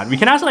about that. We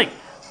can actually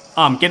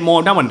like get more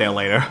of that one there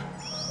later.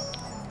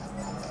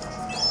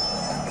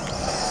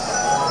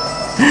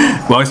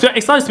 Well, extra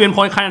experience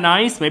point kind of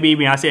nice. Maybe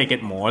we actually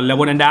get more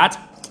level than that.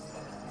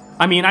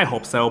 I mean, I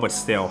hope so, but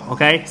still,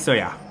 okay. So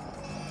yeah.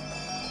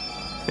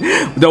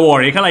 Don't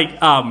worry, kind of like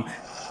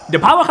the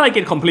power kind of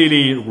get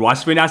completely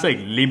rushed when I actually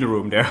like, leave the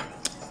room there.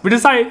 But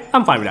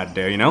I'm fine with that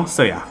there, you know.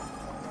 So yeah.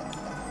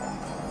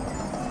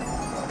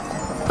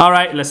 All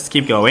right, let's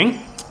keep going.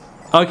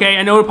 Okay,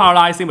 I know we're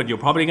paralyzing, but you're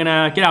probably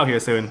gonna get out here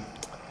soon.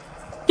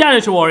 Yeah,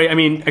 don't you worry. I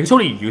mean, I'm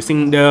totally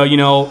using the you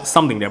know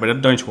something there,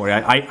 but don't you worry.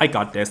 I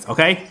got this.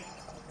 Okay.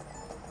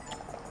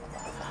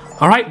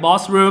 All right,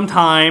 boss room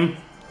time.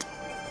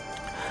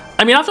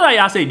 I mean, after I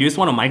actually do this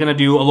one, am I gonna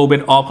do a little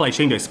bit of like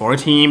changing the explorer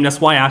team? That's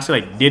why I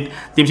actually like did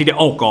team.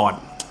 Oh god,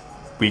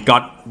 we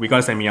got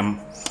Samium.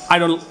 I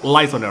don't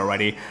like on it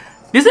already.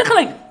 This is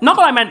kind of like, not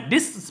gonna lie, man,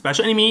 this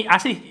special enemy,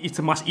 actually, it's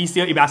much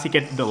easier if you actually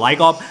get the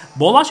like of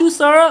Bola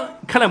User,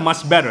 kind of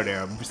much better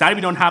there. Besides,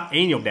 we don't have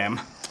any of them.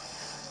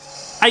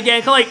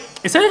 Again, kind of like,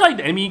 instead of like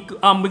the enemy,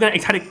 we're gonna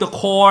attack the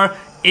core,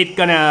 it's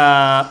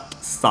gonna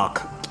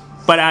suck.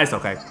 But that's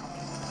okay.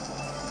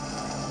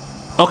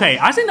 Okay,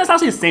 I think that's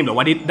actually the same though.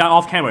 I did that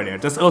off camera there,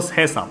 just a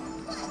heads up.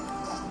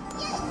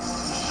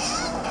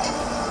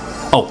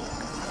 Oh.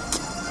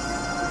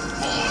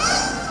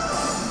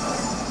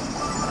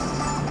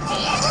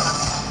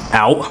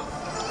 Ow.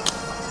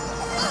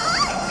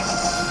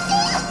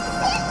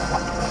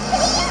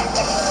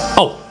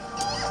 Oh.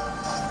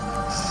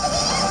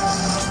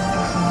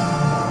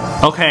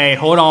 Okay,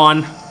 hold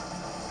on.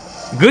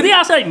 Good thing I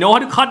actually like, know how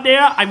to cut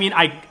there. I mean,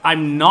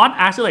 I'm not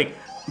actually like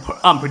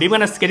pretty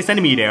gonna get this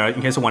enemy there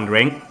in case you're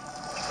wondering.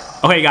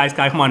 Okay, guys,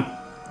 come on.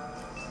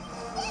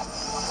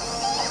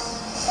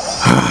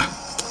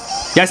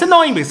 Yeah, it's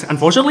annoying because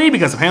unfortunately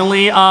because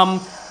apparently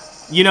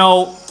you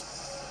know.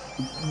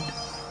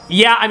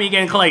 Yeah, I mean,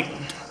 again, like,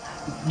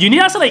 you need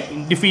to also,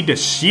 like, defeat the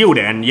shield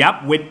and,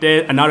 yep, with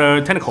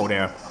another tentacle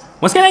there.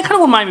 Once again, I kind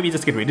of wouldn't mind maybe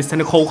just get rid of this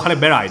tentacle, kind of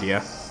better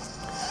idea.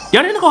 The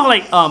other tentacle,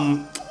 like,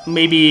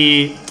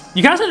 maybe,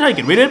 you can also try to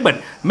get rid of it,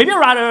 but maybe I'd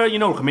rather, you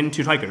know, recommend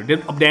to try to get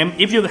rid of them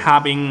if you're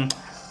having,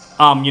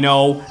 you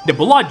know, the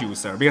blood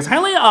user. Because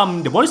apparently,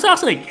 the blood user is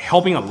actually, like,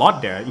 helping a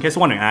lot there, in case you're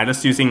wondering. I'm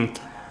just using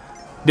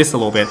this a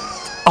little bit.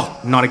 Oh,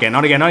 not again,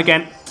 not again, not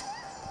again.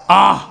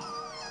 Ah,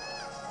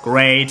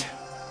 great.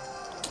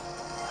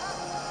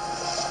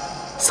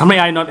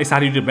 Somebody I'm not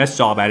exactly do the best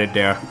job at it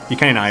there. You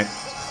can't deny it.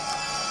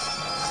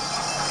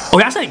 Oh,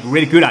 that's like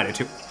really good at it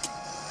too.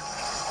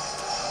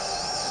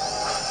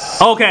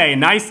 Okay,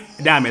 nice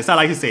damage. I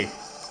like to see.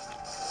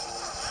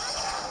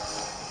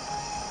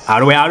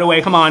 Out of the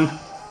way, come on.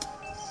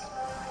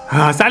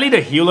 Sadly,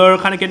 the healer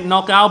kind of get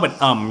knocked out, but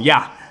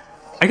yeah,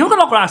 I think the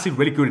knocker actually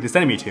really good at this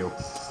enemy too.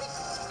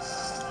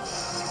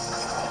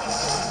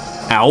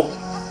 Ow.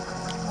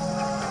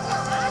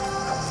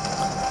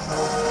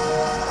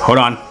 Hold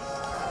on.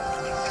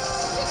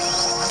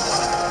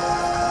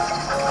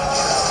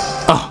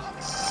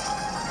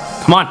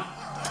 Come on.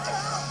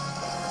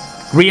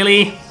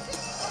 Really?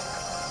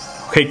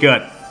 Okay,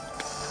 good.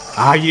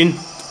 You didn't.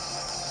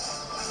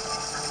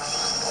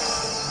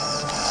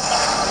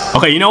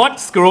 Okay, you know what?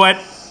 Screw it.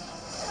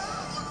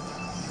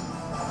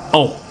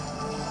 Oh.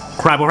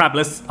 Crap,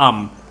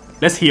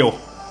 let's heal.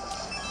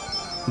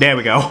 There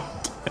we go.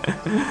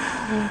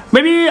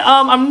 Maybe,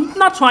 I'm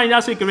not trying to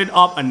actually get rid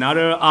of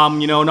another,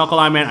 you know,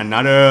 Knuckle Man,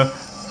 another,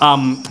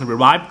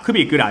 revive. Could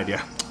be a good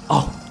idea.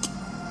 Oh.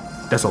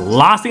 That's the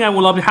last thing I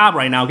would love to have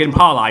right now, getting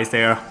paralyzed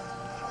there.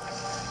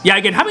 Yeah,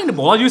 again, having the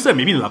ball user,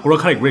 maybe luck will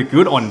kind of really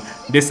good on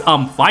this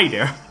fight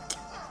there.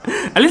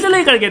 At least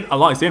they're gonna get a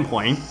lot of experience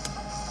point.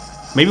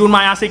 Maybe we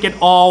might actually get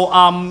all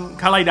kind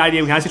of like the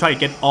idea we can actually try to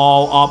get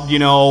all of, you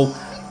know,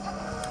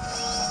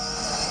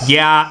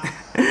 yeah,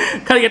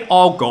 kind of get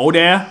all gold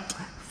there.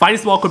 Fight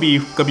this ball could be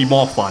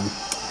more fun.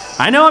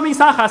 I know I'm being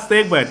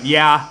sarcastic, but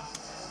yeah,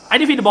 I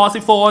defeated the boss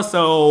before,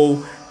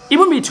 so it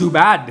wouldn't be too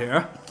bad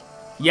there.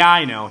 Yeah,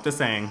 I know, just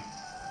saying.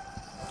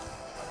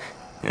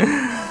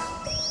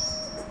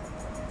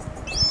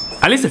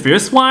 At least the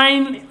Fierce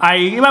Swine, if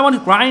I want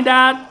to grind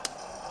that,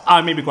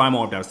 I'll maybe grind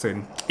more of that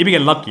soon. If you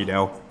get lucky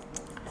though.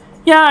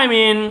 Yeah, I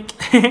mean,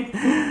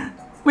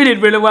 we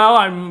did really well,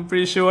 I'm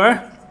pretty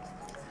sure.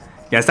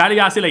 Yeah, sadly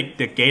actually like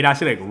the gate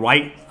actually like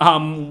right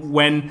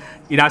when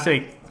it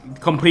actually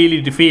like, completely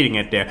defeating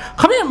it there.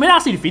 Coming in, may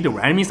actually defeat the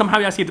enemy somehow.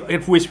 You actually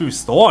get full HP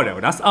restore though.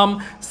 That's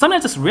something I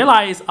just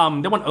realized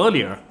that one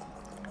earlier.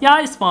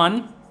 Yeah, it's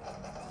fun.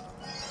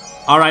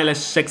 Alright,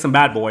 let's check some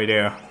bad boy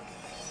there.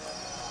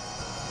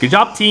 Good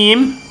job,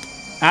 team.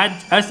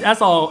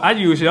 As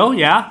usual,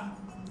 yeah.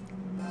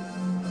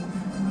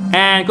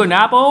 And good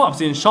apple,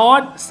 obsidian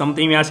short.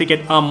 Something we actually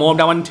get more of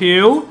that one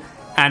too.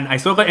 And I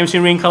still got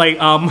ancient ring, like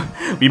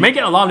we may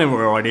get a lot of them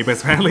already, but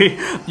apparently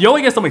you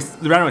only get some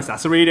random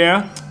accessory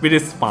there, which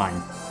is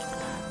fine.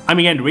 I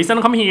mean, again, the reason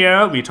I come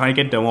here, we try to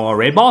get the more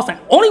red balls. And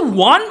only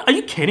one? Are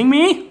you kidding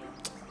me?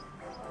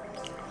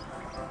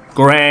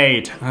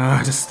 Great.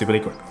 Just stupidly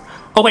good.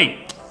 Oh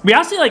wait, we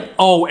actually like,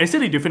 oh, it's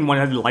really different one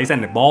has the lights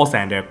and the balls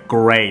and they're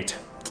great.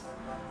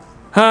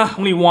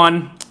 Only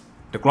one.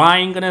 The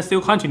grind gonna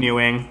still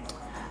continuing.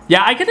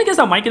 Yeah, I guess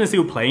I might gonna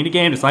still playing the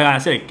game, just like I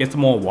actually get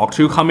some more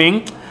walkthrough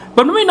coming.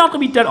 But maybe not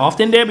gonna be that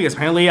often there because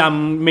apparently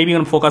I'm maybe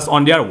gonna focus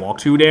on the other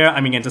walkthrough there. I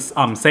mean, just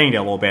saying there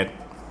a little bit.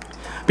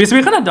 Because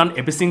we kind of done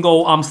every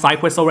single side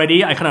quest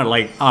already. I kind of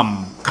like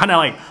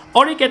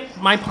already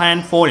get my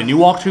plan for the new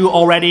walkthrough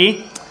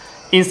already.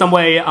 In some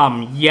way,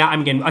 yeah,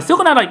 I'm again, I'm still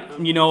gonna like,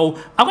 you know,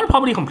 I'm gonna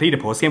probably complete the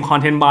post-game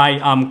content by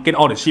get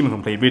all the achievement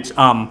complete, which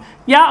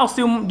yeah, I'll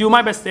still do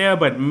my best there,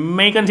 but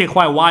may gonna take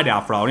quite a while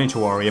after. I don't need to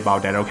worry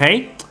about that,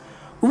 okay?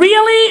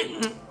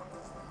 Really?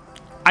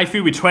 I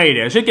feel betrayed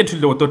there. I should get to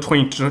the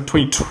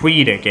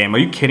 23 there game. Are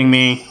you kidding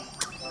me?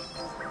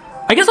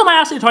 I guess I might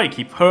actually try to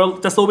keep her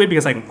just a little bit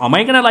because like, am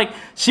I gonna like,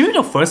 she may be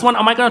the first one,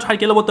 am I gonna try to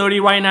get level 30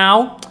 right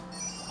now?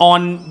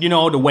 On, you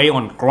know, the way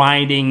on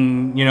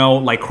grinding, you know,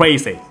 like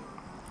crazy.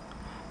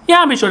 yeah,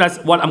 I'm pretty sure that's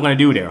what I'm gonna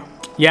do there.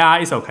 Yeah,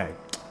 it's okay.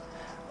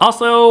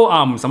 Also,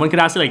 someone could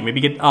actually like maybe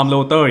get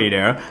level 30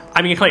 there.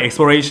 I mean, like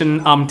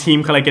exploration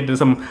team could like get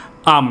some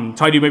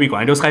try to maybe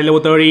grind those guys level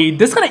 30.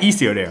 This is kind of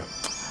easier there.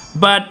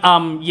 But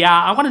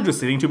yeah, I want to do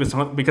sitting too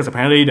because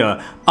apparently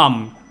the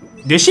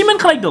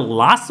achievement like the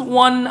last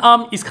one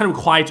is kind of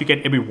required to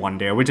get everyone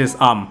there, which is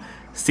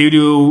still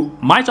do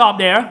my job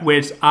there,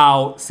 which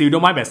I'll still do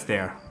my best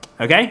there.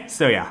 Okay,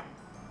 so yeah.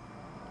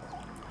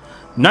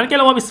 Not get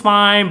a lot is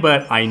fine,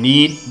 but I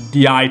need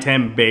the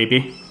item,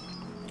 baby.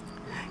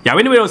 Yeah,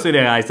 we will see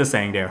there, guys. Just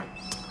saying there.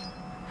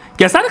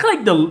 Yes, that's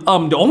like the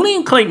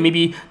only like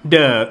maybe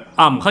the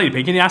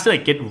like can actually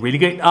like get really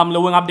good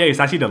leveling up there is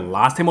actually the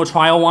last Temple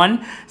Trial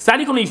one.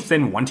 Sadly, can only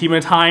send one team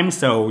at a time.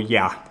 So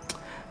yeah,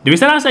 do we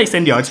actually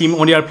send the other team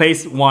on the other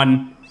place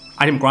one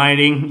item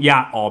grinding?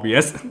 Yeah,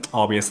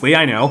 obviously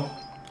I know.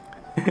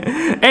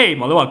 Hey,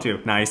 more level up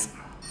too. Nice.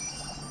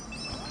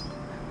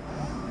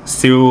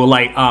 So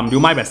like do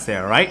my best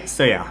there, right?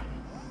 So yeah.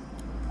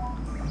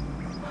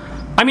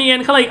 I mean,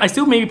 and like I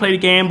still maybe play the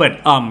game,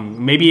 but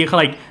maybe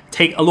like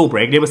take a little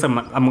break there with some.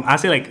 I'm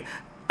actually like,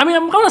 I mean,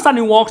 I'm gonna start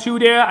new walkthrough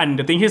there, and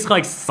the thing is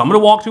like some of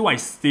the walkthrough I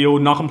still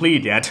not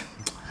completed yet.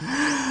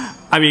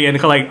 I mean,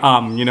 and like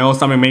you know,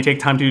 some may take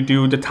time to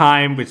do the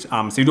time, which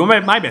still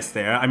doing my best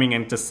there. I mean,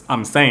 and just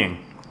saying.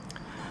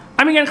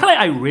 I mean, and like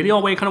I really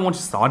always kind of want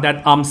to start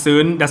that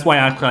soon. That's why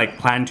I like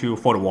plan to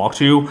for the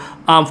walkthrough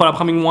for the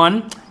upcoming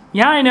one.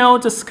 Yeah, I know,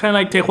 just kind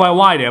of like take quite a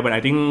while there, but I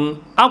think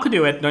I could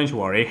do it, don't you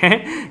worry.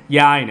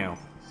 Yeah, I know.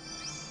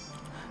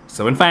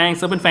 Serpent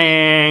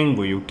Fang,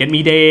 will you get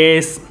me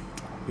this?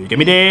 Will you get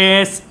me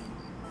this?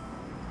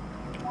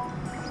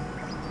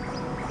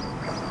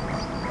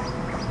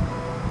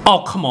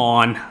 Oh, come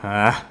on.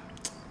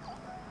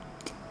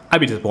 I'd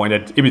be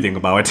disappointed if you think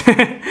about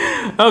it.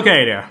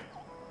 Okay, there.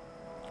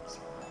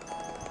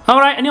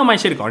 Alright, I know my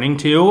shit gardening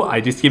too.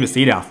 I just keep a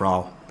seed after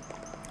all.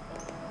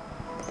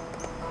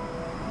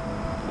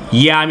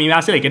 Yeah, I mean,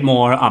 actually I get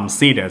more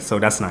seeded, so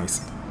that's nice.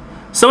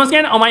 So once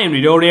again, on my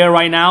video there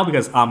right now,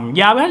 because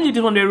yeah, we actually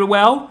did one very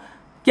well.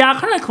 Yeah,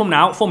 kind of like come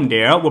out from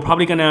there. We're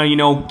probably gonna, you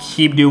know,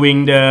 keep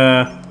doing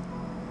the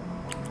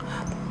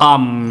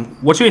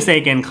what should we say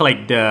again?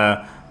 Like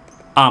the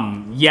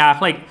yeah,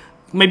 like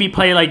maybe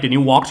play like the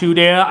new walkthrough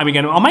there. I mean,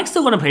 again, I might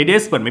still gonna play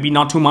this, but maybe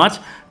not too much.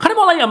 Kind of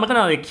more like I'm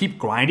gonna like keep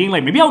grinding.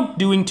 Like maybe I'll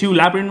doing 2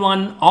 labyrinth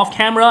one off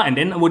camera, and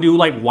then we'll do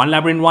like 1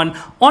 labyrinth one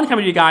on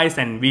camera, you guys,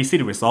 and we see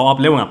the result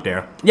of leveling up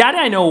there. Yeah, I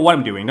think I know what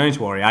I'm doing. Don't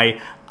you worry.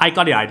 I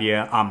got the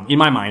idea in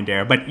my mind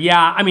there. But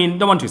yeah, I mean,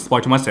 don't want to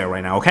spoil too much there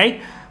right now.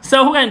 Okay.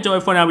 So hope you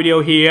enjoyed for our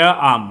video here.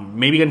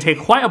 Maybe gonna take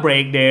quite a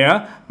break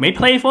there. May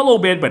play for a little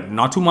bit, but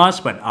not too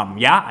much. But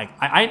yeah,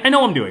 I know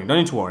what I'm doing. Don't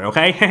need to worry,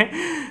 okay?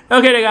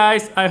 Okay, then,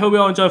 guys. I hope you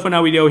all enjoyed for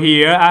our video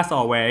here. As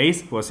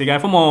always, we'll see you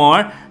guys for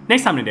more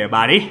next time in there,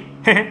 buddy.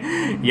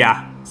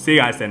 Yeah, see you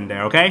guys in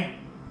there, okay?